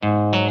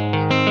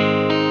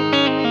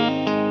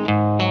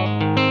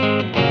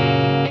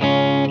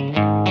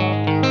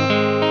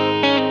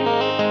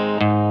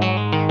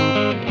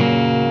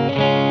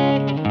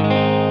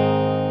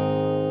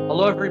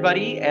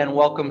and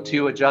welcome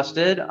to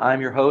Adjusted. I'm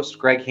your host,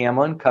 Greg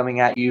Hamlin, coming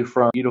at you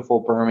from beautiful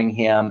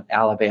Birmingham,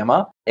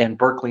 Alabama, and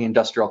Berkeley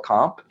Industrial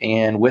Comp.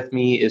 And with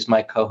me is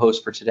my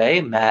co-host for today,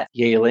 Matt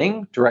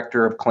Yaling,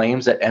 Director of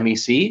Claims at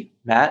MEC.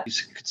 Matt, you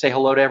could say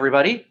hello to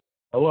everybody.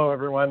 Hello,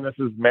 everyone. This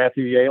is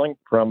Matthew Yaling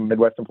from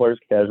Midwest Employers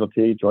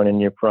Casualty,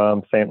 joining you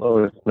from St.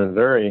 Louis,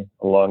 Missouri,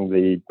 along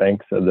the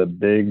banks of the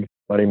Big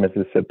Muddy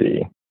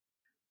Mississippi.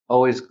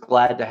 Always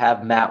glad to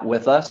have Matt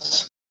with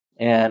us.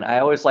 And I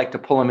always like to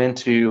pull him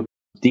into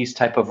these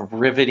type of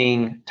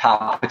riveting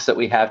topics that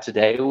we have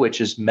today, which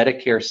is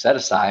Medicare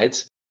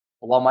set-asides.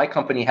 While my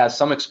company has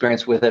some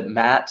experience with it,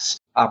 Matt's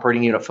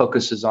operating unit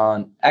focuses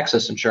on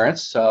excess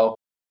insurance, so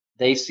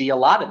they see a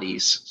lot of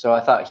these. So I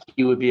thought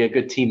he would be a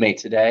good teammate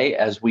today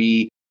as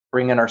we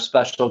bring in our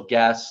special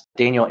guest,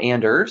 Daniel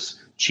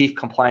Anders, Chief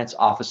Compliance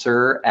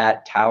Officer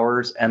at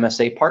Towers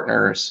MSA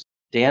Partners.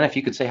 Dan, if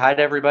you could say hi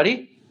to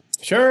everybody.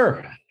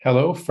 Sure.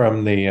 Hello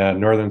from the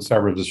northern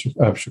suburbs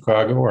of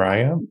Chicago, where I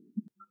am.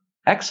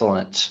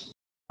 Excellent.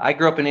 I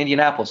grew up in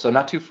Indianapolis, so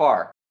not too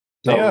far.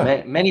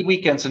 So many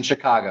weekends in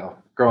Chicago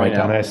growing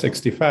up. On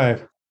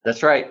I-65.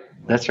 That's right.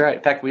 In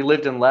fact, we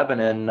lived in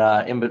Lebanon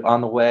on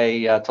the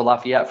way to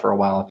Lafayette for a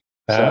while.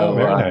 So,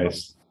 very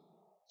nice.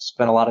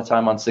 Spent a lot of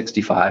time on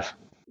 65.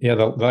 Yeah,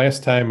 the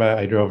last time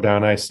I drove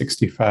down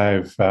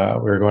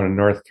I-65, we were going to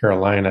North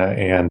Carolina,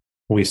 and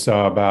we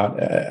saw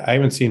I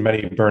haven't seen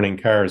many burning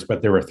cars,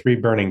 but there were 3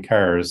 burning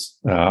cars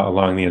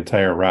along the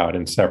entire route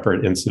in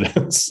separate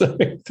incidents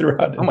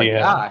throughout Indiana. Oh my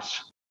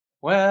gosh.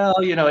 Well,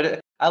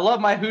 I love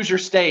my Hoosier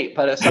State,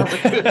 but it sounds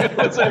like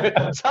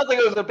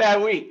it was a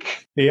bad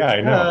week. Yeah,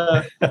 I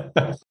know.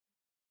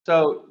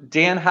 So,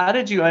 Dan, how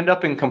did you end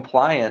up in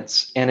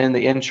compliance and in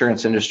the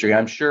insurance industry?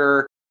 I'm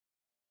sure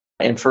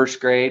in first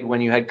grade,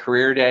 when you had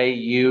career day,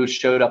 you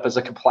showed up as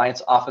a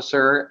compliance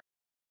officer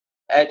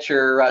at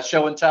your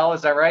show and tell.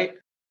 Is that right?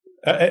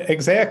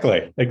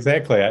 Exactly.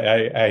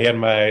 I had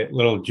my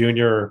little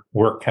junior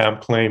work comp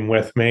claim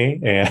with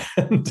me and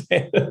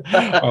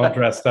all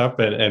dressed up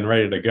and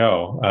ready to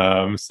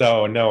go.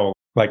 So no,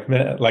 like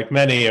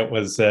many, it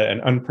was an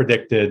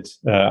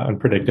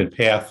unpredicted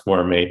path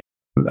for me.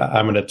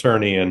 I'm an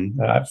attorney, and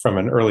from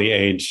an early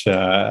age,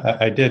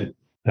 I did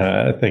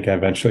think I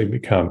eventually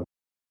become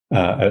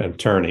an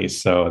attorney.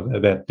 So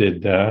that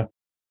did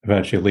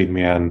eventually lead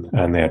me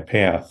on that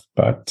path.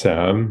 But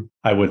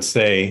I would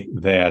say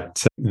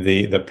that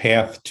the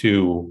path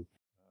to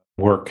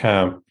work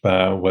comp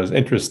was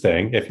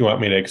interesting, if you want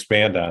me to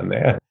expand on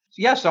that.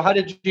 Yeah. So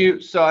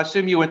so I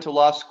assume you went to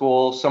law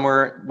school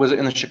somewhere, was it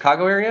in the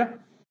Chicago area?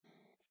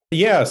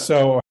 Yeah.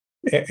 So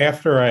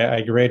after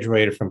I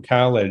graduated from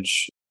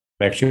college,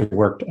 I actually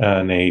worked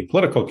on a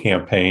political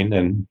campaign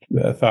and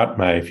thought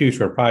my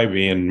future would probably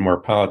be in more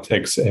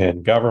politics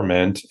and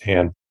government,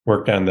 and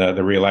worked on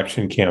the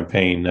re-election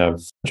campaign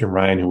of Jim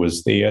Ryan, who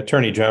was the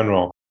Attorney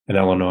General in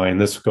Illinois.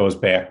 And this goes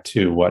back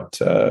to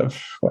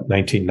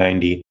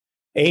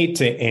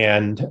 1998,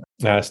 and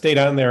stayed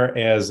on there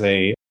as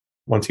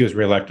once he was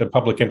reelected,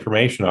 public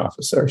information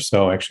officer.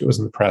 So actually was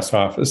in the press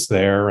office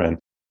there and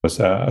was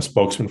a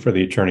spokesman for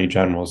the Attorney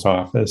General's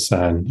office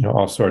on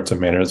all sorts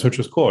of matters, which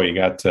was cool. You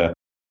got to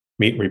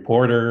meet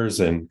reporters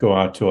and go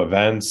out to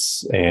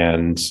events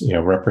and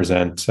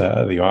represent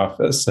the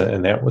office,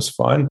 and that was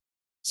fun.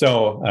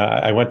 So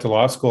I went to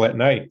law school at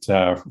night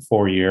for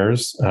 4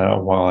 years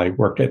while I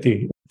worked at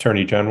the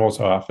Attorney General's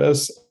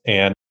office.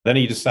 And then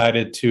he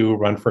decided to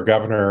run for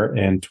governor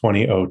in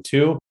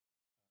 2002.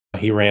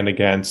 He ran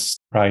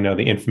against, probably know,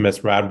 the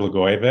infamous Rod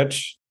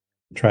Blagojevich,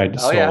 tried to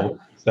sell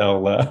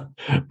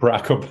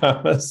Barack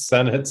Obama's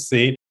Senate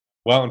seat.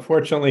 Well,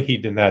 unfortunately, he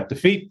did not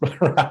defeat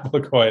Rod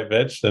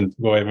Blagojevich, and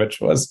Blagojevich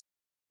was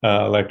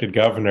elected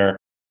governor.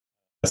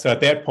 So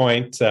at that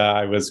point,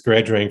 I was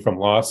graduating from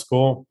law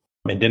school.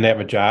 I didn't have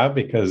a job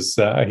because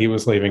he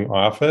was leaving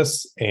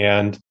office.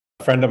 And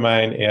a friend of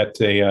mine at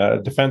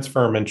a defense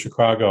firm in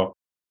Chicago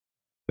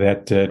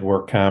that did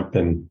work comp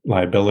and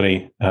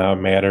liability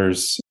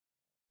matters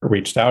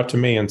reached out to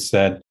me and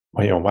said,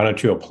 well, why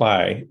don't you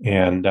apply?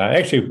 And I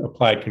actually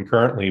applied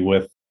concurrently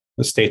with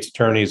the state's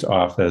attorney's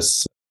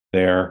office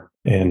there,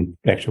 and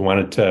actually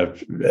wanted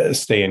to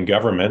stay in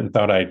government and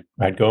thought I'd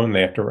go in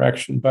that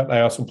direction. But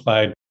I also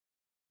applied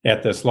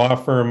at this law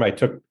firm. I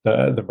took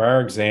the bar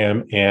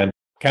exam and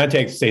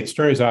contacted the state's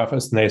attorney's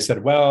office, and they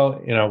said,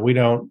 well, we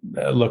don't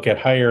look at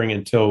hiring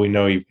until we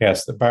know you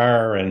passed the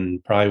bar,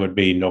 and probably would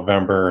be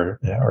November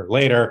or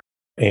later.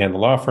 And the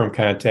law firm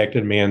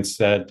contacted me and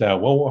said, well,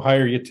 we'll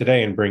hire you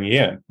today and bring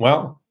you in.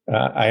 Well,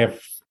 I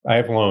have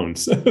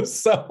loans.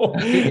 So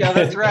yeah,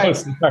 that's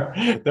right.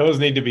 Those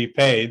need to be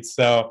paid.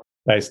 So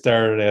I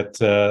started at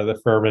the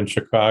firm in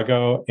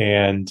Chicago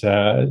and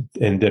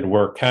did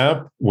work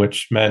comp,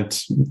 which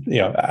meant,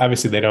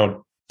 obviously they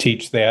don't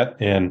teach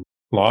that in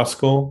law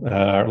school, or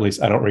at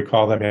least I don't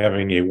recall them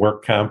having a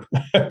work comp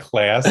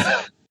class.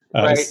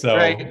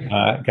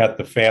 Got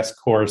the fast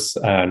course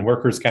on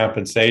workers'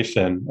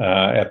 compensation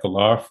at the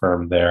law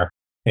firm there.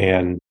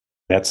 And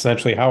that's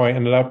essentially how I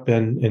ended up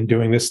in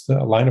doing this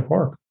line of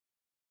work.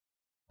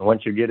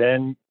 Once you get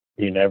in,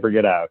 you never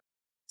get out.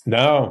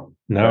 No.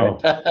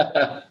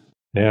 Right?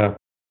 Yeah.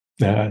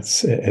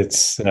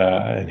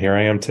 And here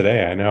I am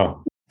today. I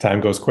know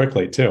time goes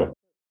quickly too.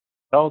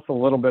 Tell us a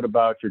little bit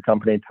about your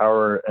company,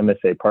 Tower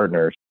MSA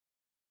Partners.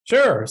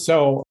 Sure.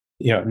 So,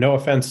 no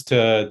offense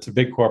to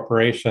big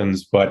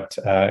corporations, but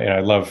I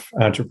love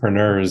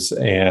entrepreneurs,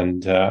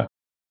 and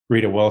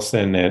Rita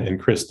Wilson and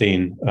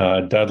Christine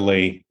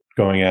Dudley,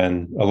 going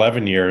on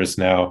 11 years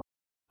now,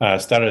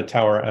 started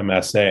Tower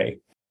MSA.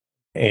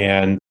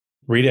 And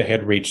Rita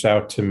had reached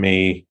out to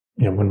me,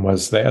 when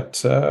was that?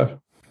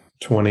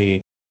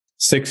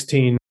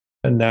 2016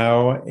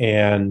 now.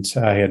 And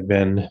I had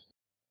been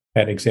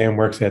at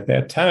ExamWorks at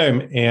that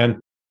time. And,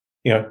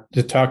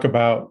 to talk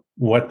about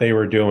what they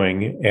were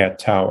doing at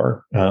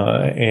Tower,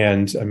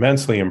 and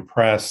immensely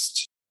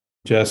impressed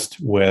just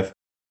with,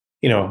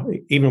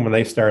 even when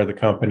they started the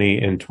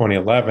company in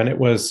 2011, it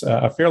was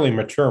a fairly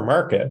mature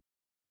market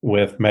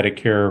with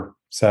Medicare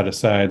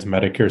set-asides,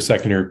 Medicare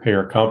secondary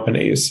payer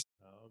companies.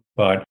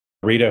 But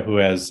Rita, who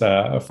has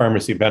a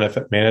pharmacy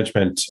benefit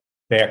management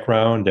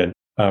background and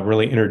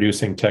really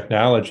introducing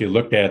technology,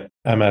 looked at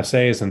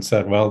MSAs and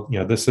said, well,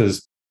 this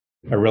is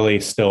a really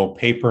still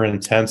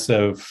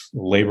paper-intensive,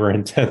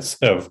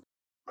 labor-intensive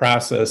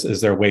process.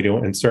 Is there a way to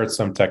insert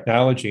some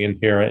technology in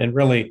here and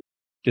really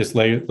just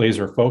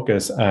laser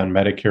focus on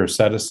Medicare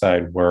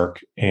set-aside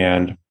work?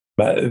 And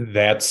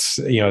that's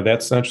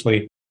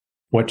essentially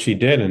what she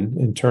did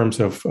in terms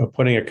of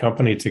putting a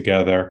company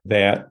together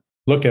that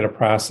looked at a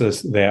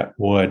process that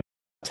would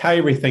tie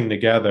everything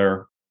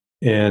together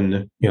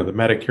in the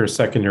Medicare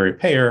secondary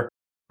payer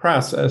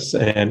process.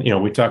 And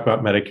we talk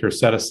about Medicare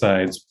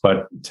set-asides,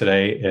 but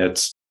today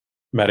it's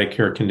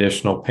Medicare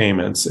conditional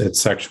payments.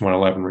 It's Section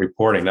 111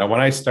 reporting. Now, when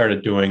I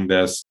started doing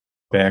this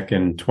back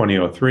in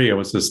 2003, it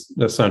was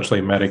essentially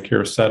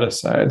Medicare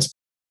set-asides.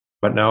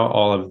 But now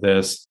all of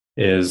this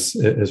is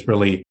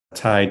really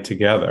tied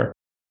together.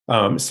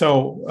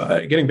 So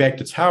getting back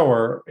to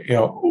Tower,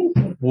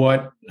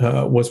 what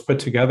was put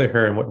together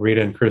here and what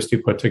Rita and Christy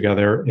put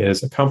together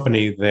is a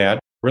company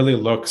that really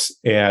looks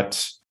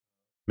at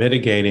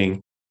mitigating,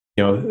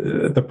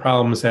 the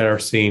problems that are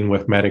seen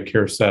with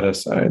Medicare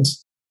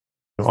set-asides,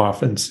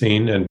 often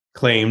seen and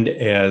claimed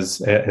as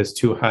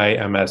too high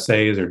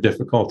MSAs or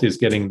difficulties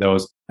getting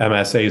those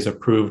MSAs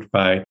approved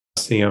by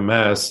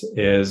CMS,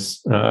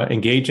 is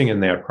engaging in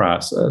that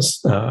process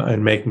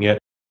and making it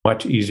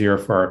much easier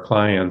for our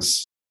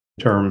clients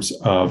in terms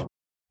of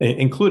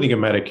including a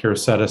Medicare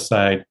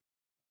set-aside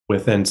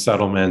within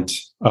settlement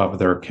of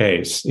their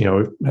case.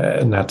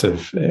 Not to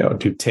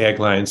do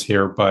taglines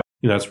here, but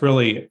it's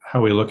really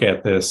how we look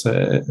at this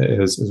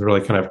is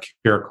really kind of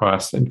care,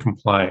 cost, and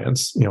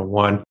compliance.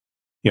 One,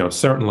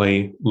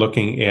 certainly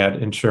looking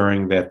at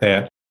ensuring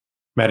that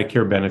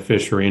Medicare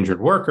beneficiary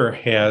injured worker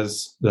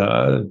has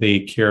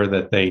the care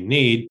that they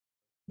need,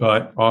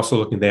 but also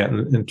looking at that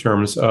in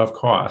terms of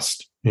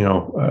cost.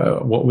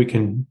 What we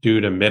can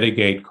do to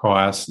mitigate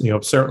costs.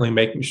 Certainly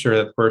making sure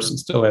that the person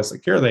still has the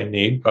care they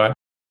need, but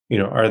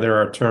are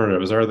there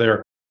alternatives? Are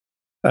there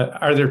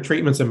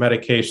treatments and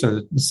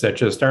medications that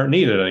just aren't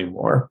needed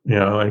anymore?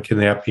 And can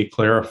that be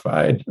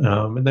clarified?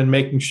 And then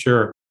making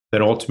sure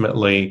that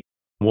ultimately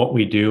what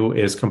we do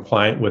is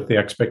compliant with the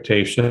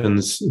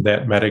expectations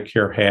that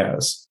Medicare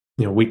has.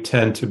 We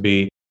tend to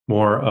be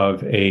more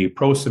of a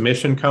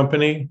pro-submission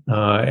company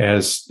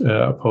as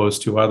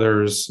opposed to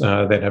others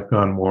that have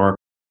gone more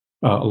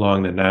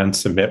along the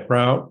non-submit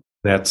route.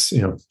 That's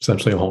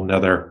essentially a whole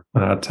nother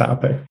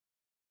topic.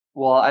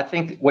 Well, I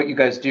think what you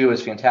guys do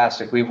is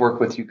fantastic. We've worked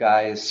with you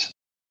guys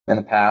in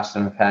the past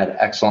and have had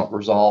excellent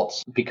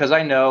results, because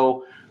I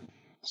know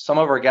some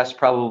of our guests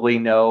probably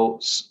know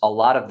a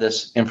lot of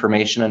this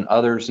information and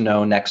others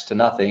know next to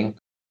nothing.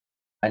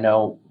 I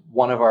know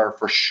one of our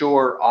for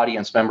sure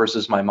audience members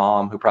is my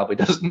mom, who probably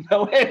doesn't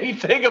know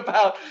anything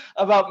about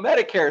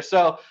Medicare.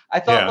 So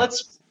I thought,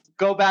 let's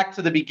go back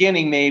to the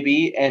beginning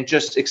maybe and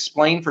just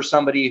explain for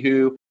somebody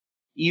who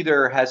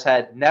either has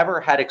never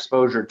had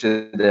exposure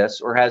to this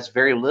or has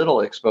very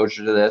little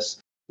exposure to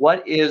this,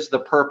 what is the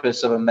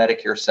purpose of a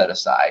Medicare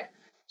set-aside?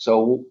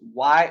 So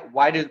why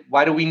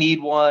do we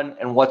need one,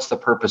 and what's the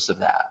purpose of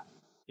that?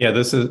 Yeah,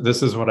 this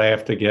is what I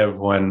have to give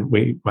when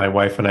my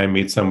wife and I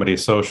meet somebody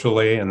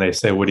socially and they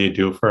say, "What do you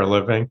do for a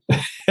living?"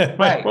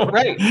 Right.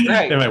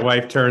 And my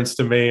wife turns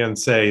to me and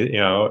say,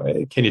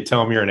 "Can you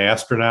tell me you're an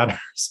astronaut or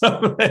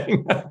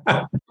something?"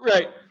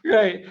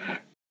 Right.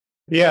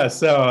 Yeah.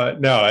 So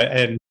no,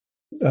 and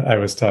I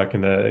was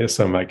talking to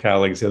some of my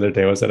colleagues the other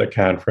day. I was at a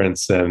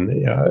conference, and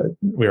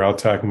we were all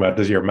talking about,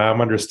 does your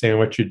mom understand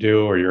what you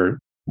do? Or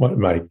what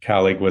my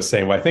colleague was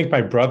saying, well, I think my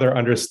brother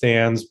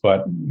understands,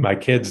 but my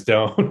kids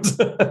don't.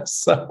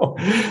 so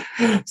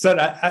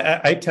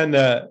I tend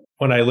to,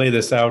 when I lay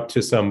this out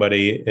to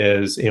somebody,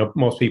 is,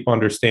 most people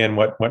understand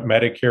what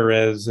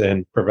Medicare is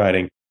and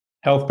providing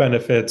health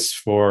benefits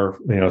for,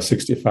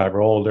 65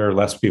 or older.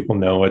 Less people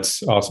know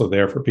it's also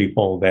there for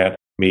people that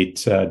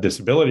meet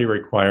disability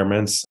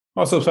requirements.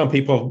 Also, some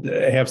people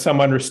have some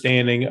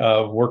understanding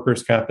of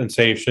workers'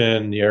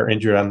 compensation. You're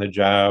injured on the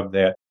job,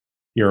 that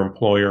your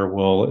employer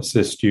will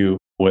assist you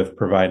with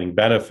providing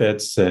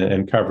benefits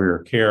and cover your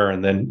care,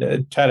 and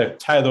then try to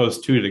tie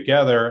those two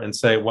together and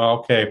say, well,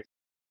 okay,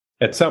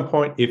 at some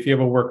point, if you have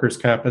a workers'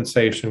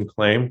 compensation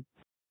claim,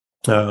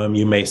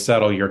 you may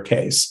settle your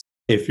case.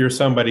 If you're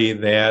somebody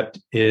that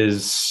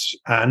is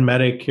on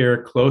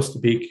Medicare, close to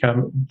being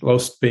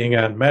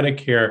on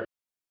Medicare,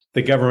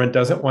 the government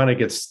doesn't want to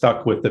get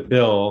stuck with the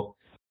bill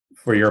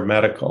for your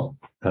medical.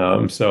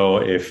 So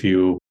if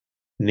you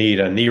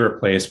need a knee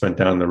replacement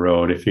down the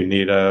road, if you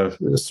need a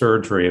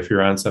surgery, if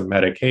you're on some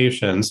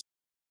medications,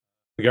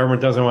 the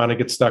government doesn't want to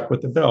get stuck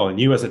with the bill. And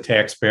you as a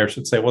taxpayer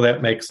should say, well,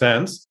 that makes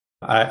sense.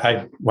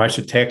 Why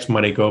should tax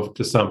money go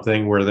to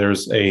something where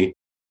there's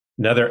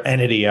another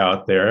entity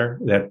out there,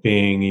 that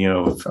being,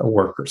 a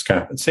workers'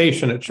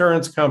 compensation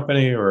insurance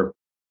company or,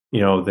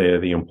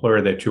 the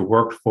employer that you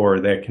worked for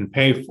that can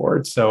pay for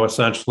it. So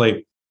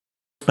essentially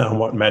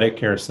what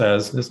Medicare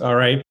says is, all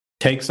right,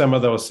 take some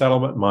of those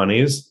settlement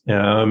monies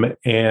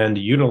and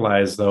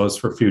utilize those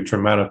for future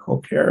medical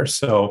care.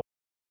 So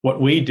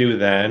what we do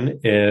then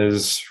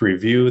is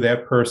review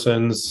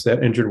that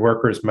injured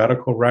worker's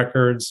medical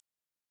records,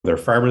 their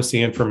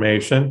pharmacy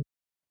information,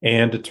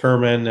 and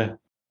determine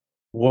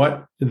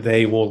what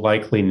they will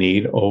likely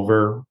need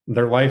over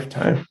their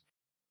lifetime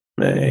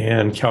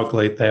and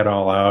calculate that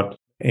all out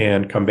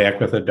and come back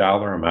with a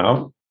dollar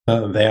amount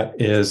that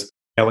is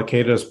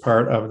allocated as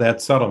part of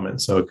that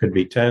settlement. So it could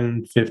be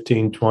 $10,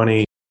 $15,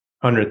 $20,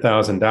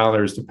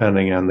 $100,000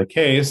 depending on the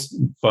case,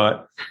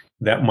 but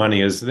that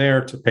money is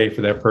there to pay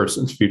for that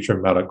person's future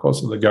medical,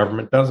 so the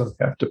government doesn't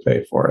have to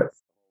pay for it.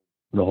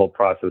 The whole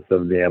process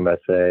of the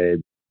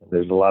MSA,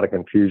 there's a lot of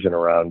confusion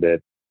around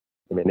it.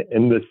 I mean,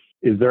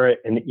 is there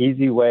an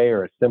easy way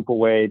or a simple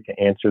way to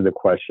answer the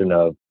question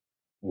of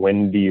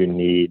when do you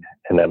need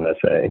an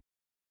MSA?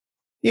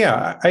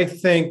 Yeah, I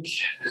think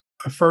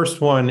the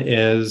first one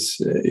is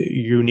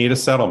you need a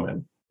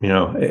settlement.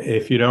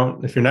 If you're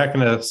not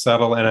going to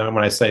settle, and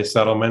when I say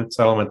settlement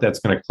that's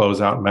going to close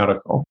out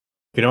medical.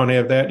 If you don't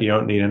have that, you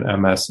don't need an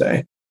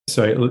MSA.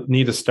 So you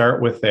need to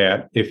start with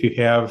that. If you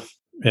have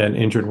an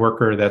injured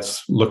worker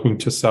that's looking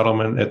to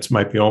settlement, it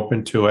might be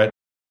open to it.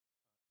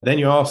 Then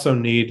you also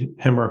need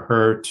him or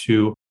her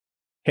to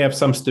have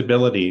some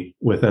stability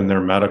within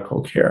their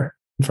medical care.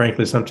 And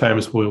frankly,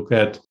 sometimes we'll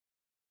get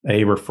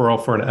a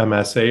referral for an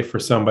MSA for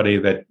somebody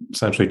that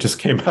essentially just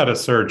came out of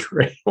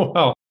surgery.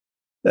 Well,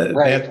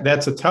 right.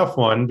 That's a tough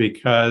one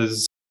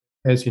because,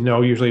 as you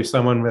know, usually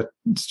someone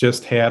that's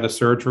just had a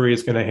surgery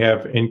is going to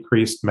have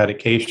increased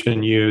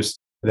medication use.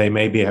 They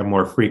maybe have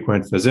more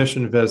frequent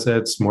physician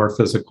visits, more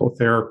physical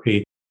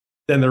therapy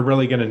than they're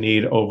really going to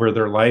need over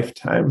their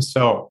lifetime.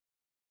 So,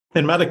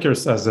 and Medicare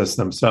says this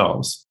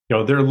themselves,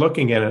 they're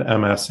looking at an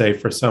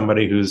MSA for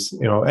somebody who's,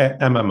 at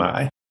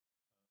MMI,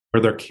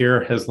 where their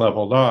care has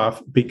leveled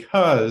off,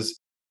 because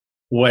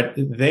what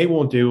they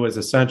will do is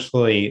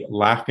essentially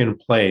lock in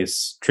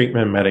place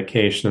treatment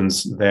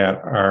medications that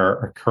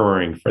are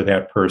occurring for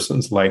that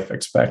person's life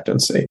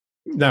expectancy.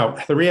 Now,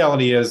 the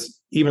reality is,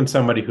 even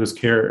somebody whose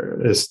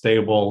care is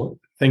stable,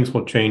 things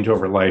will change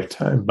over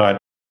lifetime. But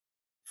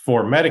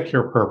for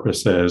Medicare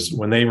purposes,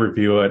 when they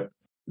review it,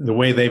 the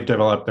way they've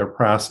developed their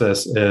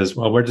process is,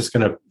 well, we're just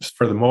going to,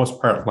 for the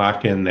most part,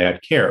 lock in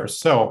that care.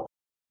 So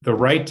the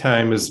right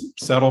time is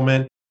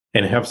settlement,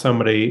 and have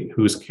somebody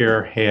whose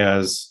care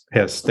has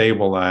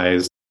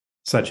stabilized,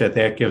 such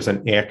that gives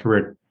an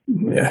accurate,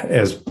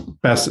 as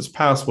best as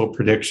possible,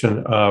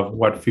 prediction of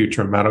what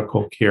future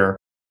medical care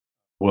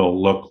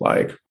will look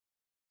like.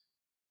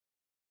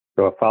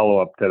 So a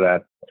follow-up to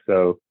that.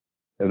 So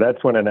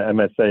that's when an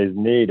MSA is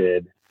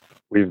needed.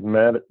 We've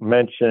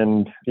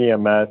mentioned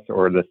CMS,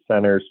 or the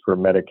Centers for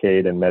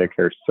Medicaid and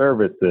Medicare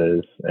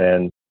Services,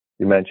 and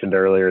you mentioned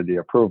earlier the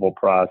approval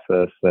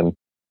process, and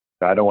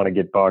I don't want to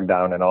get bogged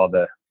down in all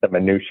the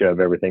minutia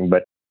of everything,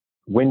 but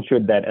when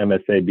should that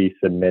MSA be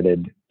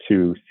submitted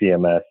to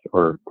CMS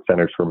or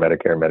Centers for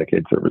Medicare and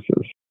Medicaid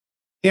Services?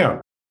 Yeah.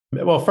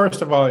 Well,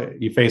 first of all,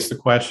 you face the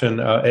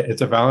question,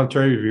 it's a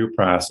voluntary review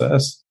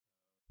process.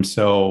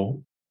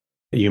 So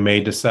you may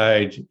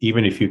decide,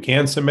 even if you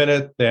can submit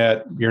it,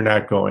 that you're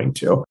not going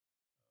to.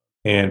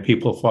 And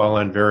people fall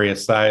on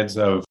various sides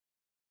of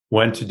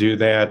when to do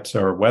that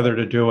or whether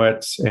to do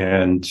it.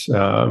 And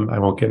I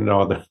won't get into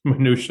all the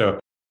minutia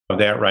of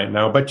that right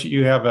now, but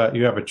you have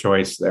a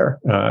choice there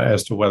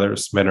as to whether to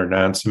submit or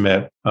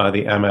non-submit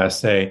the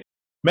MSA.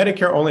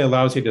 Medicare only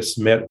allows you to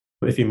submit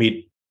if you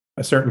meet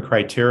a certain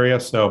criteria.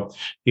 So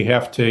you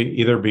have to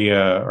either be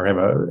or have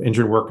an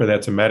injured worker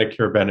that's a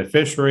Medicare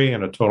beneficiary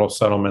and a total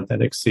settlement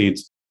that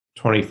exceeds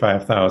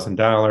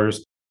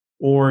 $25,000,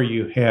 or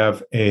you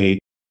have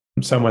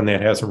someone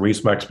that has a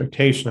reasonable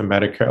expectation of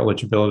Medicare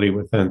eligibility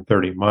within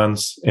 30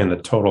 months and the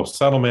total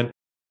settlement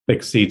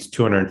exceeds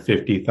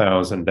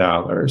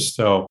 $250,000.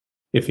 So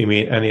if you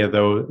meet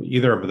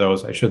either of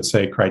those, I should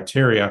say,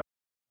 criteria,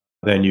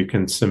 then you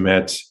can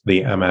submit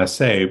the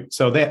MSA.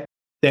 So that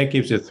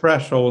gives you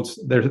thresholds.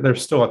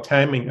 There's still a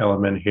timing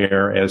element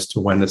here as to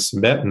when to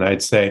submit. And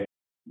I'd say,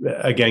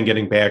 again,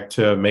 getting back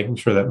to making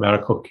sure that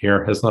medical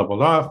care has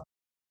leveled off,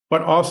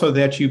 but also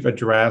that you've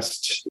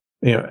addressed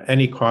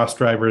any cost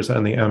drivers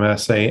on the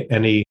MSA,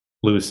 any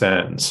loose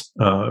ends.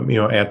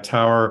 At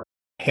Tower,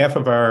 half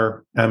of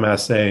our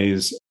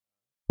MSAs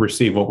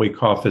receive what we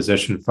call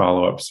physician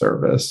follow-up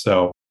service.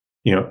 So,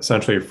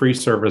 essentially a free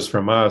service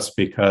from us,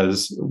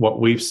 because what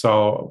we've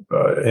saw,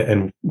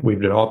 and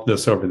we've developed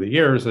this over the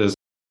years, is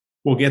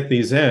we'll get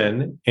these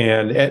in,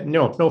 and at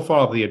no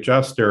fault of the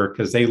adjuster,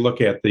 because they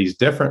look at these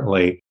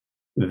differently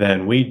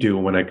than we do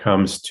when it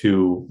comes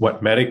to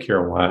what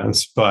Medicare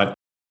wants. But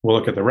we'll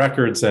look at the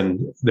records,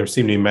 and there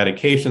seem to be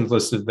medications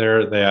listed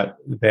there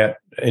that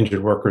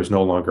injured worker is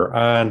no longer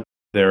on.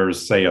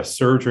 There's, say, a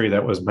surgery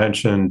that was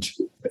mentioned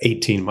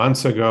 18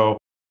 months ago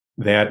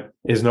that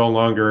is no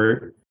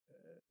longer,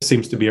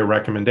 seems to be a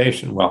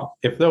recommendation. Well,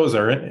 if those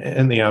are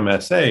in the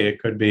MSA, it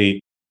could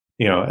be,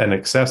 an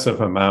excessive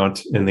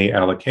amount in the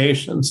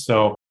allocation.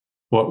 So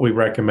what we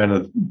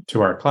recommend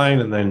to our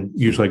client, and then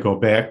usually go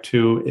back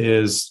to,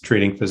 is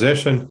treating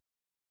physician,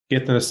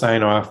 get them to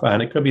sign off on.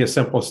 It could be a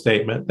simple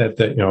statement that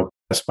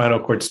a spinal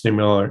cord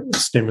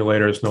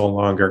stimulator is no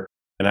longer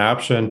an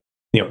option.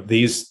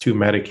 These two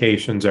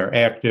medications are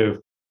active.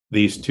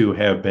 These two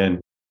have been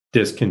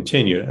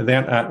discontinued. And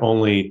that not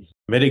only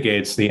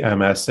mitigates the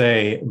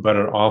MSA, but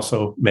it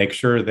also makes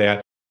sure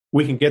that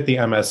we can get the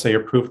MSA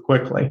approved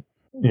quickly.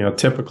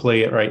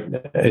 Typically,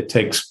 it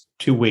takes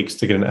 2 weeks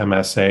to get an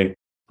MSA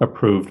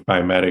approved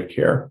by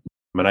Medicare.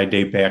 And I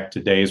date back to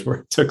days where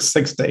it took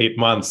 6 to 8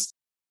 months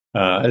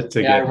to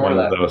get one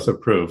of those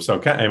approved. So,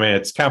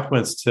 it's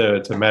compliments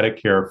to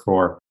Medicare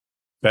for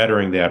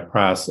bettering that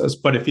process.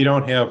 But if you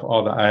don't have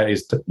all the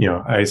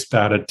I's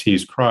dotted,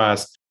 T's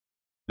crossed,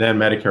 then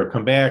Medicare will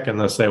come back and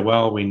they'll say,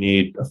 well, we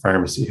need a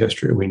pharmacy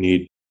history, we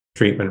need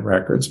treatment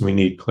records, we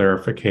need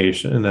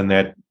clarification, and then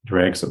that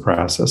drags the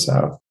process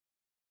out.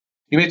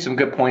 You made some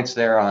good points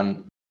there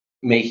on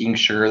making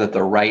sure that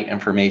the right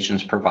information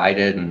is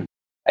provided. And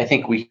I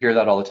think we hear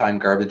that all the time,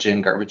 garbage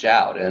in, garbage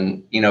out.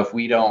 And, if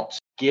we don't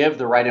give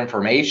the right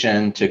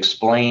information to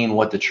explain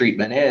what the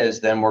treatment is,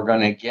 then we're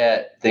going to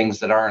get things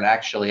that aren't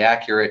actually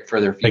accurate for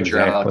their future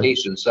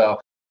allocation. So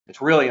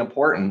it's really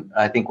important,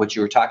 I think, what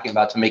you were talking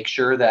about, to make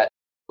sure that,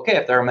 okay,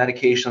 if there are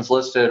medications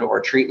listed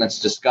or treatments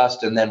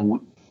discussed, and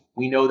then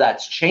we know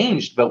that's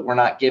changed, but we're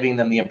not giving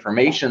them the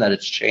information that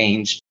it's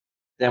changed,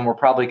 then we're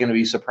probably going to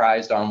be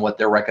surprised on what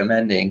they're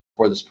recommending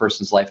for this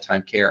person's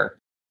lifetime care.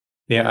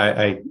 Yeah,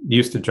 I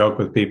used to joke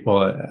with people.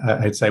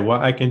 I'd say, well,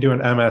 I can do an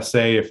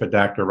MSA if a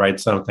doctor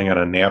writes something on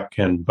a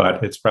napkin,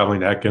 but it's probably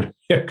not going to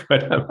be a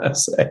good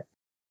MSA.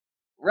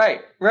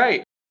 Right.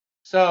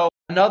 So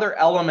another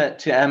element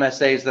to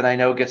MSAs that I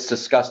know gets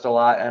discussed a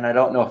lot, and I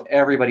don't know if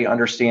everybody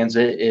understands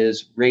it,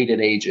 is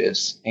rated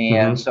ages.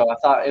 And so I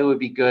thought it would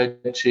be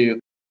good to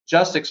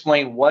just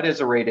explain what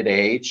is a rated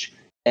age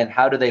and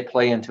how do they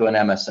play into an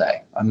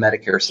MSA, a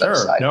Medicare set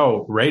aside. Sure.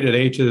 No, rated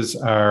ages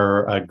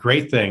are a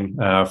great thing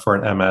for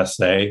an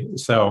MSA.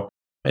 So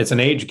it's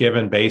an age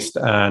given based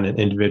on an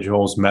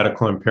individual's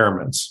medical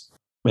impairments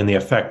and the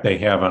effect they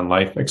have on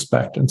life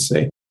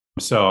expectancy.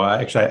 So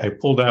actually, I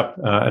pulled up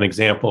an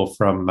example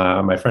from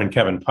my friend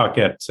Kevin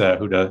Puckett,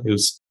 who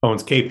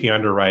owns KP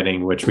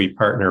Underwriting, which we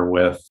partner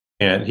with.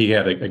 And he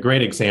had a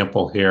great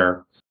example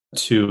here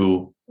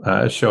to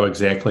show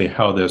exactly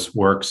how this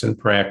works in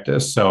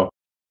practice. So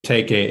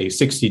take a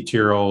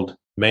 62-year-old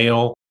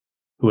male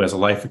who has a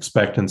life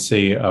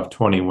expectancy of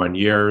 21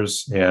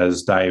 years,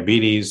 has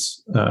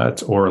diabetes,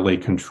 it's orally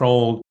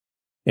controlled,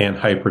 and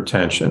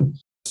hypertension.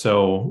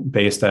 So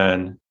based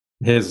on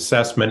his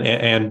assessment,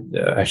 and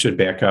I should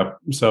back up,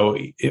 so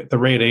the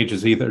rate age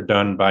is either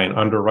done by an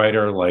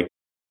underwriter like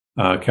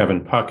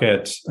Kevin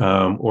Puckett,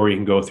 or you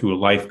can go through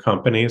life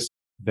companies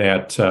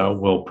that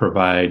will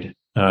provide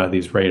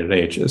these rated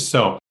ages.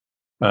 So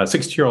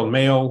 60-year-old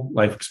male,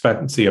 life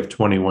expectancy of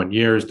 21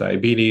 years,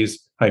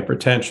 diabetes,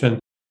 hypertension,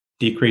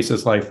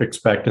 decreases life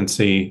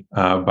expectancy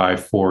by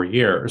 4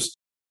 years.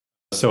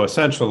 So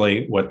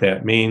essentially what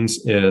that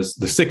means is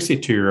the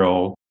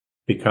 62-year-old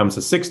becomes a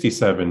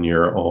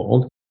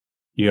 67-year-old.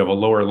 You have a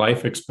lower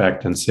life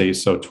expectancy,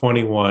 so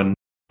 21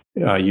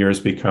 years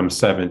becomes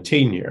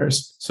 17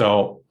 years.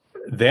 So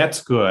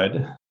that's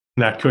good.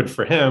 Not good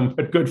for him,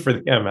 but good for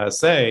the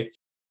MSA,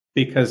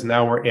 because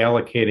now we're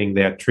allocating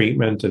that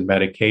treatment and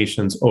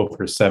medications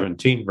over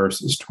 17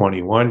 versus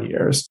 21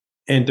 years.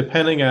 And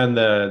depending on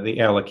the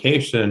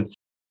allocation,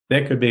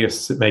 that could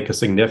make a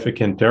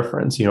significant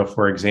difference.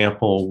 For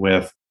example,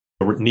 with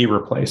knee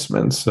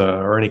replacements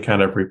or any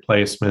kind of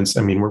replacements,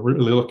 we're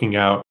really looking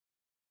out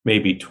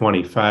maybe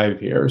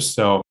 25 years.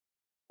 So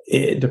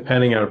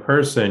depending on a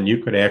person, you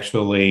could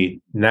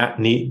actually not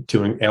need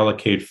to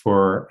allocate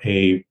for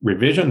a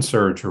revision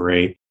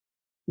surgery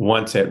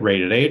once that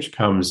rated age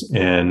comes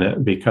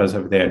in because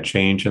of that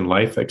change in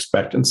life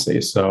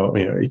expectancy. So,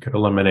 you could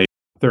eliminate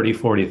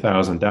 $30,000,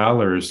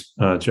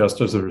 $40,000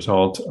 just as a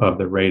result of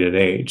the rated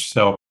age.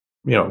 So,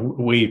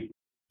 we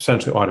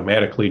essentially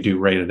automatically do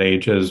rated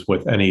ages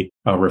with any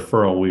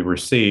referral we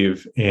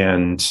receive.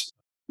 And,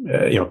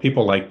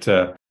 people like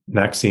to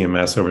knock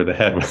CMS over the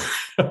head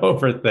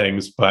over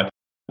things, but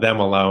them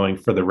allowing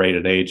for the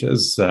rated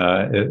ages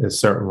is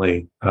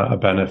certainly a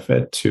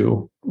benefit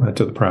to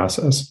the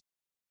process.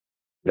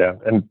 Yeah,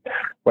 and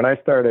when I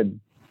started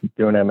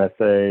doing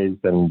MSAs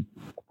and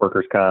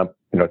workers' comp,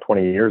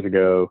 20 years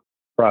ago,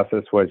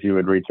 process was you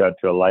would reach out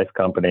to a life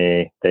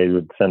company. They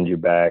would send you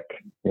back,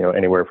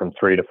 anywhere from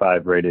 3 to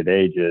 5 rated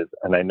ages.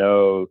 And I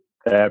know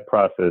that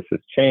process has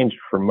changed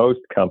for most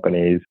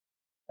companies.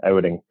 I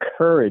would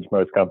encourage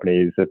most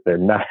companies, if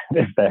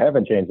they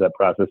haven't changed that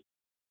process,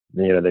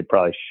 they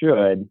probably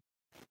should.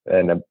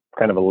 And I'm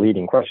kind of a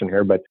leading question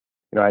here, but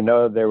I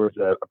know there was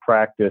a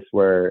practice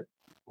where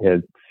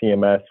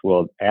CMS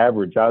will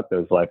average out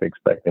those life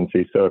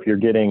expectancies. So if you're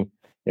getting,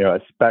 a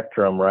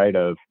spectrum, right,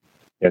 of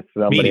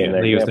somebody median. in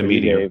there, they use the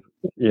median.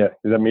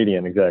 The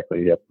median,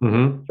 exactly. Yep.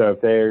 Mm-hmm. So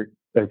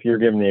if you're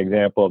giving the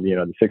example of,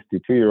 the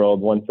 62-year-old,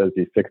 one says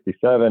he's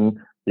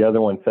 67, the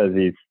other one says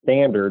he's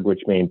standard,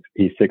 which means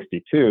he's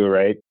 62,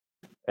 right?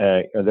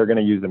 They're going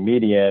to use a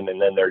median,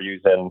 and then they're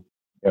using,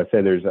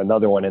 say there's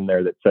another one in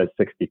there that says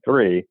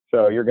 63.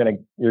 So you're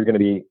going to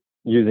be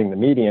using the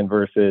median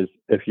versus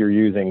if you're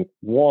using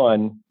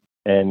one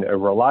and a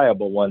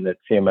reliable one that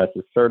CMS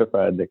has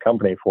certified the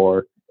company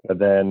for,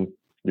 then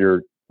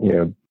you're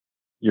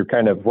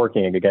kind of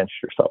working against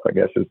yourself, I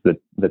guess, is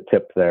the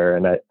tip there.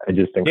 And I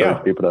just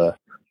encourage people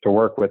to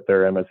work with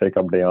their MSA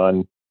company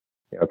on,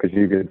 because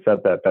you could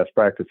set that best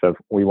practice of,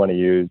 we want to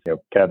use,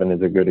 Kevin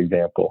is a good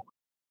example,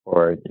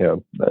 or,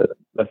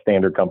 a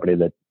standard company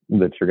that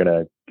you're going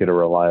to get a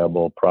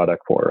reliable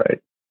product for, right?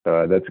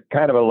 So that's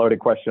kind of a loaded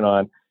question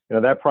on,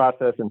 that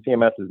process, and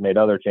CMS has made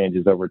other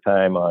changes over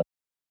time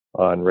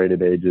on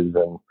rated ages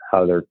and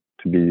how they're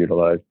to be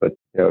utilized. But,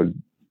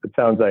 it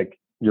sounds like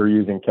you're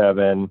using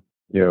Kevin.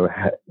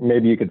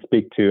 Maybe you could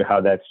speak to how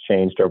that's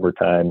changed over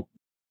time.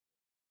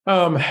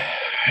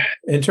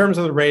 In terms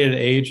of the rated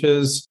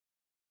ages,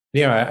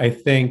 I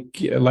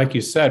think, like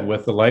you said,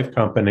 with the life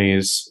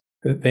companies,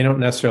 they don't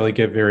necessarily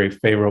give very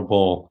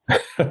favorable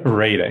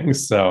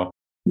ratings. So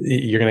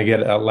you're going to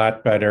get a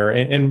lot better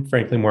and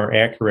frankly, more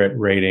accurate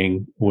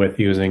rating with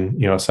using,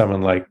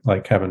 someone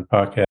like Kevin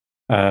Puckett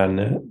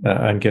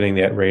on getting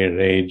that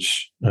rated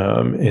age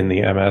in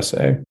the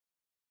MSA.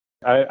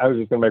 I was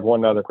just going to make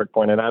one other quick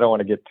point, and I don't want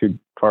to get too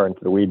far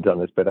into the weeds on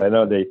this, but I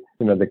know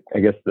I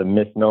guess the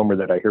misnomer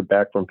that I hear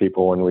back from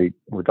people when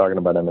we're talking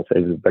about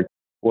MSAs is like,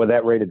 well,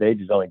 that rated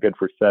age is only good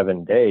for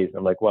 7 days.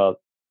 I'm like, well,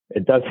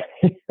 it does.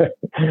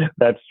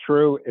 That's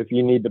true if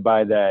you need to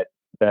buy that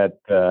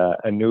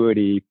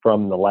annuity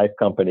from the life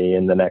company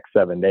in the next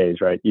 7 days,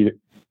 right?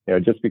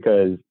 Just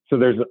because.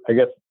 So I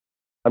guess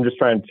I'm just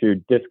trying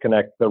to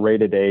disconnect the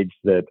rated age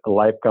that a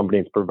life company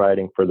is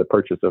providing for the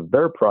purchase of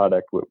their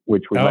product,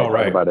 which we might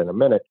talk about in a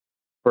minute,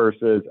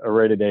 versus a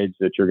rated age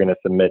that you're going to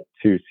submit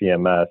to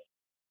CMS.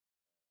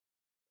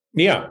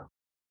 Yeah.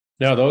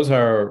 No, those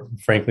are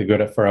frankly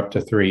good for up to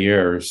 3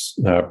 years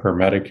per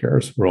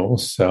Medicare's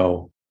rules.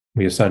 So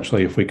we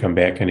essentially, if we come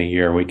back in a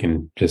year, we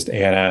can just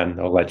add on.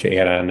 They'll let you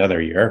add on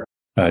another year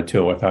to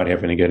it without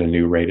having to get a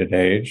new rated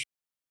age.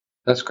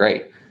 That's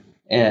great.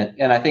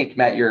 And I think,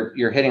 Matt,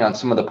 you're hitting on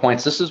some of the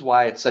points. This is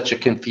why it's such a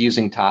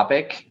confusing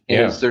topic,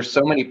 is there's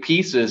so many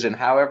pieces, and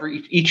however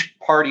each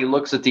party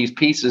looks at these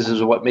pieces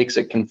is what makes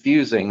it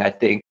confusing, I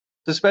think,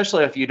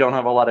 especially if you don't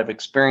have a lot of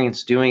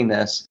experience doing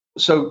this.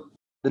 So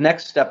the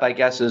next step, I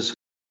guess, is,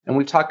 and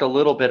we've talked a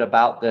little bit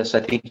about this,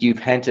 I think you've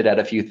hinted at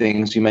a few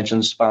things. You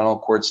mentioned spinal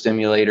cord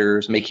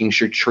stimulators, making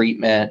sure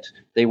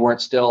they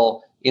weren't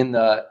still in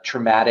the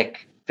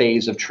traumatic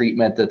phase of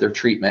treatment, that their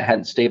treatment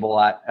hadn't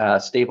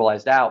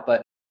stabilized out.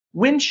 But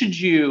when should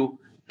you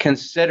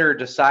consider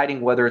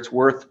deciding whether it's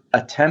worth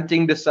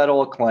attempting to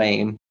settle a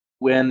claim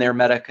when they're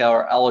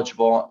Medicare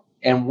eligible?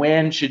 And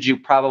when should you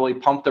probably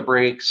pump the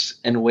brakes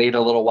and wait a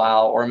little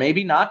while, or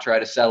maybe not try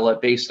to settle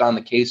it based on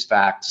the case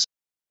facts?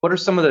 What are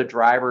some of the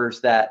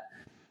drivers that,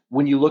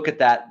 when you look at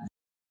that,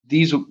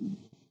 these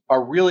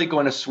are really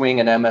going to swing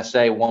an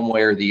MSA one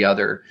way or the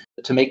other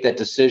to make that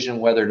decision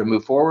whether to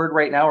move forward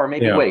right now or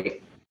maybe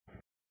wait?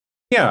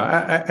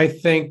 Yeah, I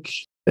think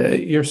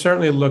you're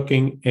certainly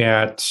looking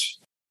at,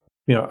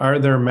 are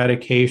there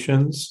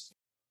medications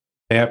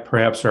that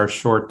perhaps are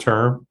short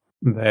term,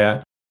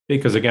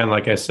 because again,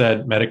 like I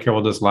said, Medicare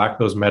will just lock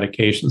those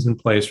medications in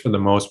place for the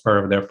most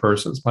part of their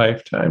person's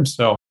lifetime.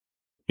 So,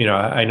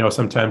 I know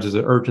sometimes there's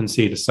an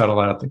urgency to settle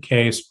out the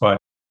case, but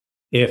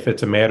if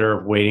it's a matter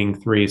of waiting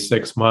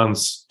 3-6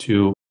 months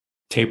to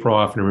taper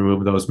off and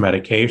remove those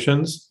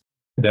medications,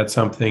 that's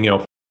something,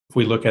 if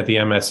we look at the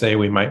MSA,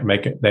 we might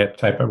make that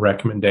type of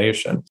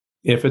recommendation.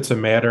 If it's a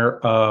matter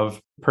of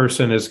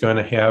person is going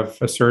to have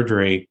a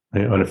surgery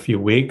in a few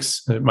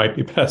weeks, it might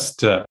be best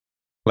to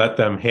let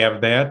them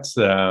have that.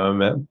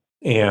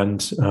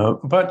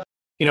 But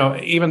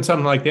even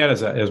something like that,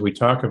 as we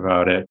talk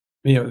about it,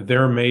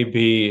 there may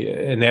be,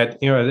 and that,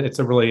 it's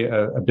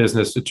a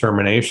business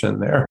determination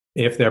there.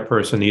 If that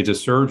person needs a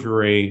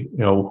surgery,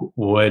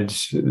 would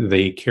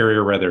the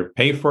carrier rather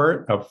pay for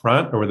it up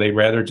front, or would they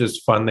rather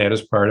just fund that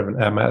as part of an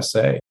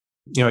MSA?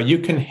 You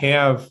can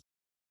have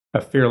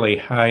a fairly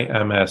high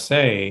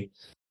MSA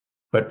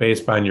But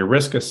based on your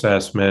risk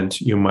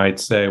assessment, you might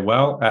say,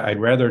 well, I'd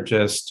rather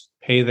just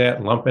pay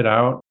that, lump it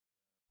out,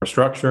 or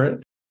structure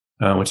it,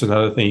 which is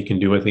another thing you can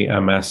do with the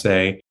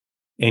MSA,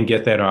 and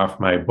get that off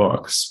my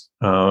books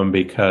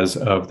because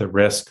of the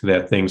risk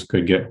that things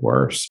could get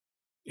worse.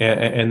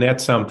 And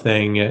that's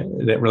something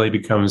that really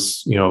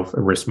becomes,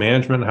 risk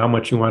management, how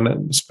much you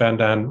want to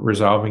spend on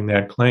resolving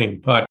that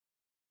claim. But,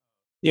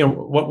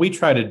 what we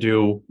try to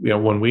do,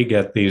 when we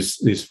get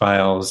these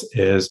files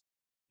is,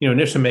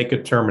 initially make a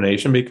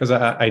determination, because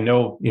I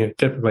know,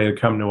 typically they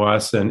come to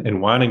us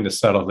and wanting to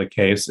settle the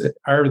case.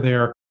 Are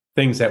there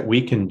things that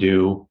we can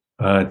do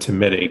to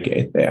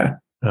mitigate that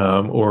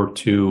or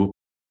to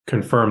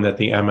confirm that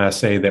the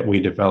MSA that we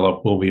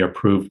develop will be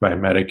approved by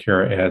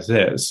Medicare as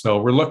is?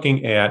 So we're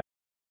looking at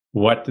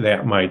what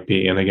that might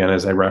be. And again,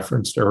 as I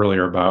referenced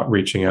earlier about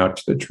reaching out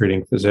to the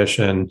treating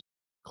physician,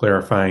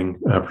 clarifying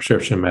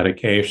prescription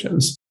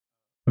medications.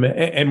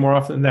 And more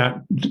often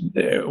than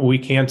not, we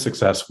can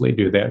successfully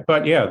do that.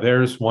 But yeah,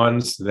 there's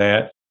ones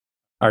that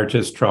are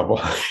just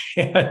trouble.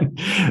 And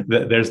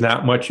there's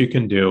not much you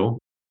can do.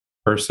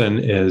 Person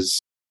is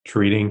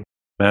treating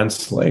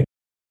immensely.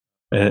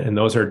 And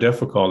those are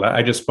difficult.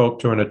 I just spoke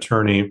to an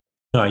attorney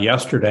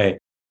yesterday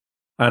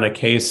on a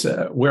case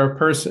where a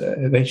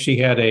person, she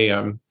had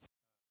a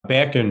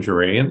back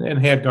injury and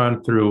had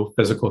gone through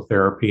physical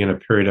therapy and a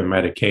period of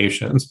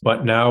medications,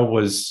 but now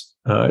was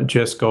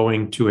just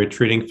going to a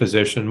treating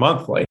physician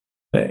monthly.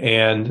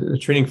 And the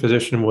treating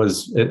physician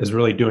is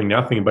really doing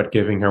nothing but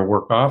giving her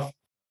work off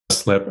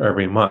slip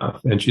every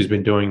month. And she's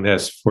been doing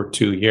this for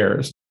 2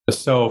 years.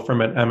 So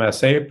from an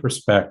MSA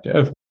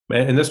perspective,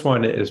 and this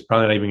one is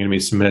probably not even going to be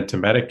submitted to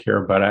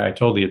Medicare, but I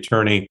told the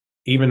attorney,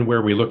 even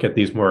where we look at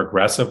these more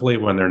aggressively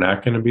when they're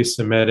not going to be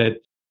submitted,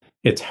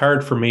 it's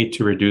hard for me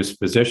to reduce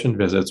physician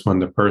visits when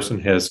the person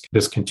has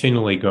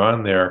continually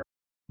gone there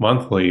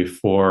monthly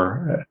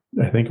for,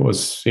 I think it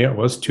was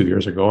 2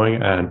 years ago,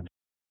 and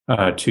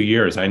 2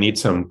 years. I need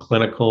some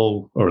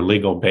clinical or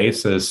legal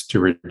basis to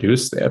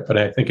reduce that. But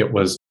I think it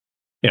was,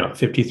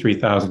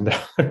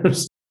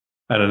 $53,000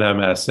 on an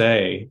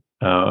MSA.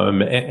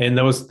 And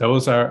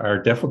those are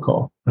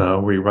difficult.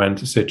 We run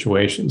into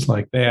situations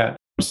like that.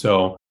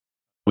 So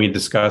we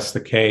discussed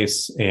the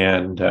case,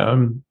 and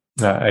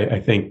I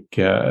think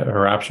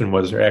her option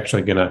was they're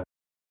actually going to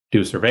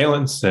do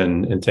surveillance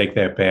and take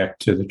that back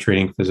to the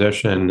treating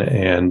physician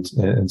and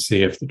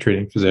see if the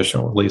treating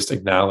physician will at least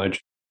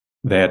acknowledge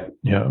that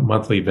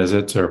monthly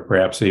visits, or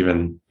perhaps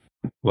even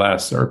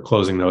less, or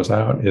closing those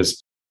out,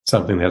 is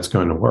something that's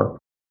going to work.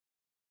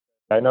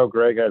 I know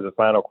Greg has a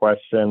final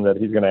question that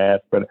he's going to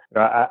ask, but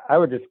I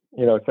would just,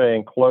 say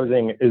in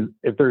closing, is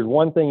if there's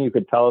one thing you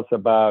could tell us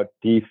about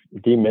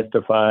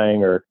demystifying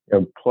or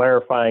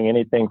clarifying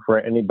anything for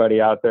anybody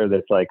out there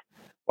that's like,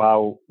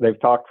 wow, they've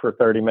talked for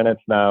 30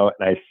 minutes now,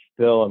 and I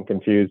still am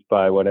confused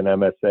by what an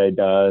MSA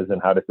does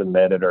and how to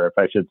submit it, or if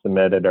I should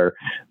submit it, or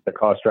the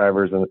cost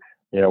drivers, and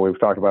we've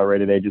talked about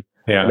rated ages.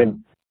 Yeah. I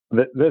mean,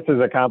 this is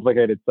a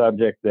complicated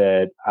subject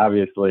that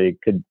obviously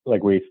could,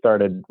 like we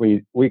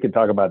could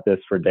talk about this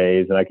for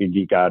days, and I could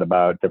geek out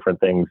about different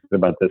things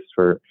about this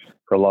for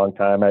a long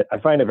time. I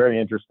find it very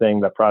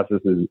interesting. The process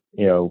is,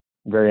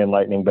 very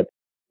enlightening. But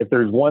if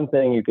there's one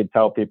thing you could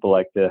tell people,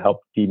 like, to help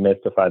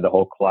demystify the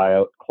whole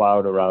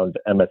cloud around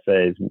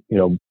MSAs,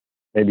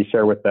 maybe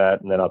share with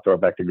that, and then I'll throw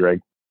it back to Greg.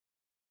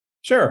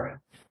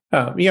 Sure.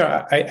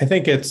 I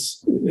think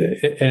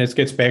it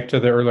gets back to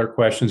the earlier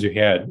questions you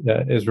had,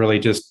 is really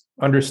just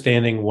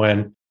understanding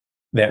when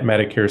that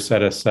Medicare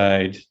set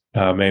aside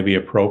may be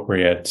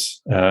appropriate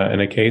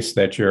in a case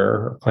that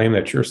a claim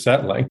that you're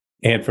settling.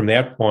 And from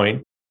that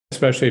point,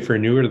 especially if you're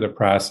newer to the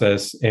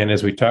process, and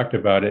as we talked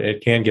about,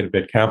 it can get a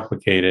bit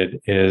complicated,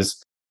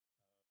 is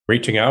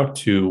reaching out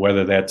to,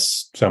 whether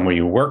that's someone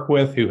you work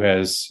with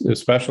who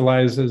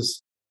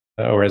specializes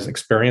or has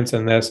experience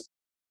in this,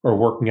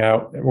 or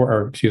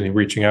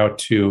reaching out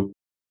to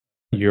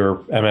your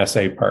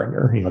MSA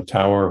partner,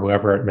 Tower,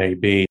 whoever it may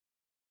be,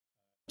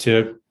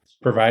 to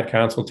provide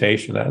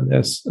consultation on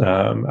this.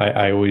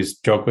 I always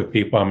joke with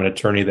people, I'm an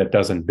attorney that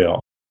doesn't bill.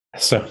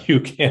 So you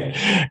can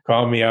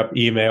call me up,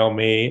 email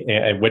me,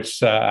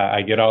 which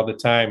I get all the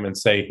time, and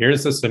say,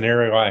 here's the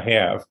scenario I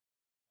have.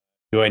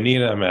 Do I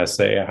need an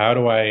MSA? How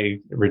do I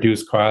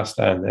reduce cost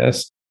on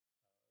this?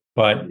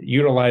 But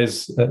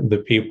utilize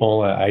the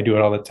people. I do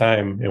it all the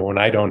time. And when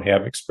I don't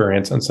have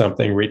experience on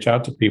something, reach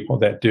out to people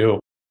that do.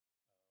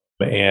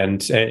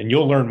 And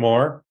you'll learn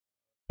more,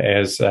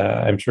 as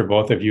I'm sure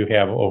both of you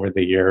have over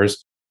the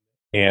years,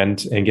 and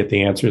get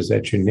the answers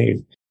that you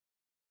need.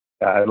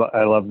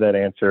 I love that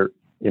answer.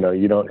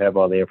 You don't have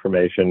all the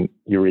information.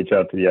 You reach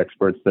out to the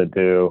experts that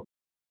do.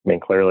 I mean,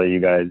 clearly you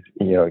guys,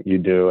 you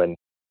do. And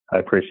I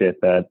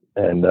appreciate that.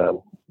 And,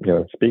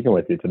 speaking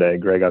with you today,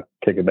 Greg, I'll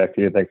kick it back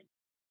to you. Thanks.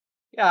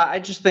 Yeah, I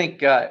just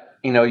think,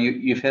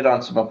 you've hit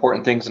on some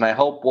important things, and I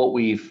hope what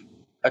we've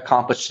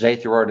accomplished today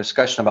through our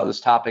discussion about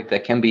this topic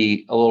that can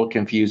be a little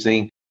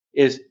confusing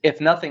is, if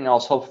nothing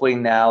else, hopefully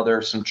now there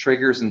are some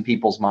triggers in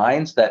people's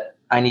minds that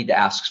I need to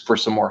ask for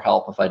some more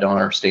help if I don't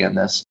understand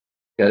this.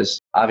 Because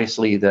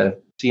obviously the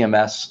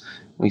CMS,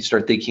 when you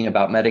start thinking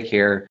about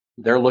Medicare,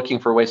 they're looking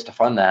for ways to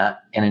fund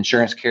that. And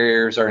insurance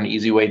carriers are an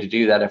easy way to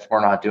do that if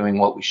we're not doing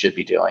what we should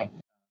be doing.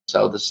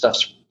 So this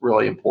stuff's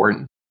really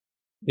important.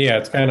 Yeah,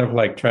 it's kind of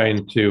like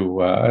trying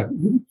to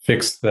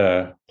fix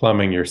the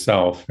plumbing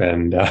yourself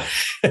and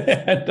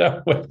end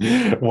up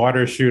with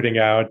water shooting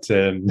out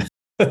and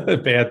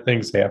bad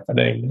things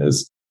happening.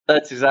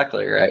 That's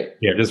exactly right.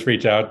 Yeah, just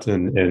reach out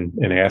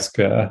and ask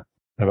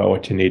about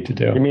what you need to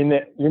do. You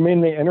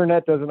mean the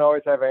internet doesn't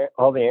always have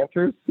all the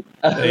answers?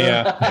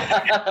 Yeah.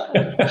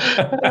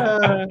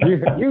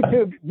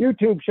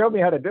 YouTube showed me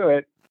how to do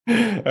it.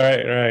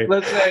 Right.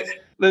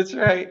 That's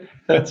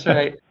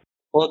right.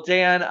 Well,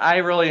 Dan, I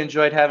really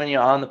enjoyed having you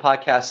on the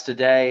podcast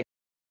today.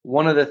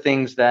 One of the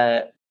things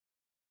that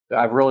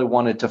I really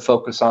wanted to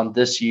focus on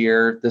this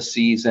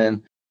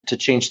season, to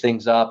change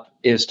things up,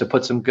 is to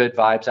put some good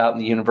vibes out in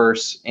the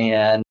universe.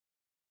 And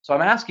so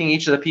I'm asking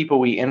each of the people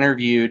we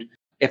interviewed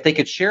if they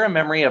could share a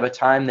memory of a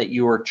time that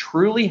you were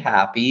truly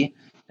happy,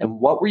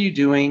 and what were you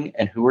doing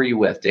and who were you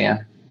with,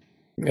 Dan?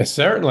 Yes,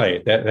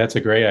 certainly. That's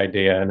a great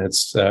idea. And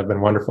it's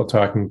been wonderful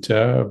talking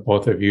to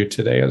both of you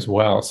today as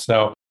well.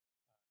 So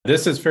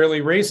this is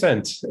fairly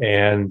recent,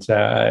 and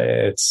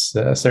it's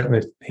certainly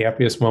the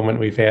happiest moment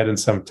we've had in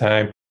some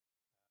time.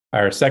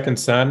 Our second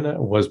son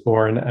was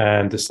born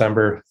on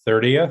December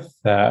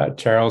 30th,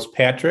 Charles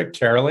Patrick,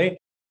 Charlie.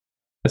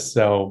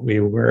 So we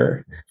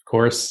were, of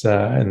course,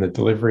 in the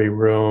delivery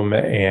room,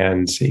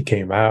 and he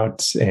came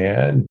out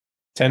and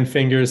 10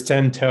 fingers,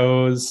 10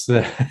 toes,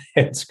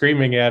 and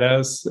screaming at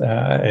us.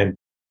 And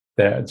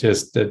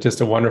just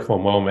a wonderful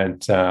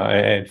moment.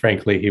 And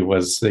frankly, he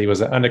was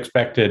an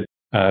unexpected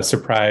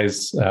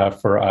surprise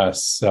for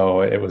us.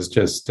 So it was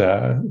just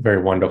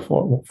very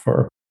wonderful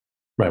for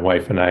my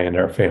wife and I and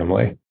our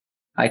family.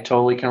 I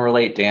totally can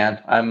relate, Dan.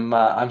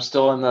 I'm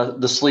still in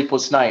the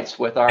sleepless nights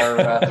with our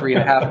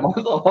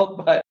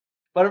 3.5-month-old,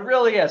 but it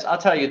really is. I'll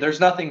tell you, there's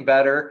nothing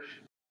better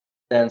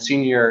than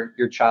seeing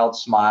your child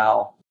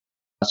smile,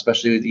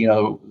 especially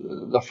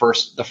the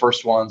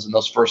first ones and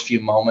those first few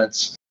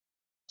moments.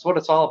 That's what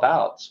it's all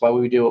about. That's why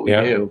we do what we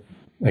do.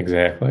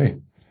 Exactly.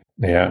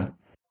 Yeah.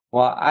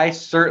 Well, I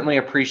certainly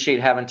appreciate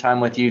having time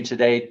with you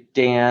today,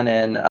 Dan,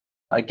 and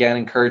again,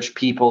 encourage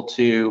people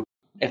to,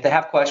 if they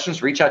have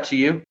questions, reach out to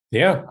you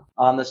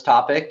on this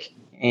topic.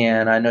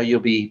 And I know you'll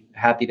be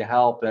happy to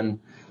help, and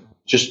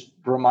just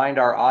remind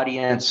our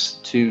audience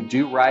to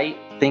do right,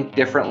 think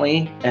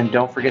differently, and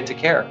don't forget to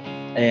care.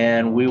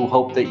 And we will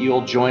hope that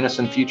you'll join us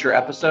in future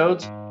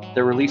episodes.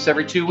 They're released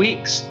every 2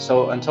 weeks.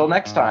 So until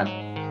next time,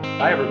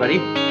 bye,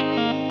 everybody.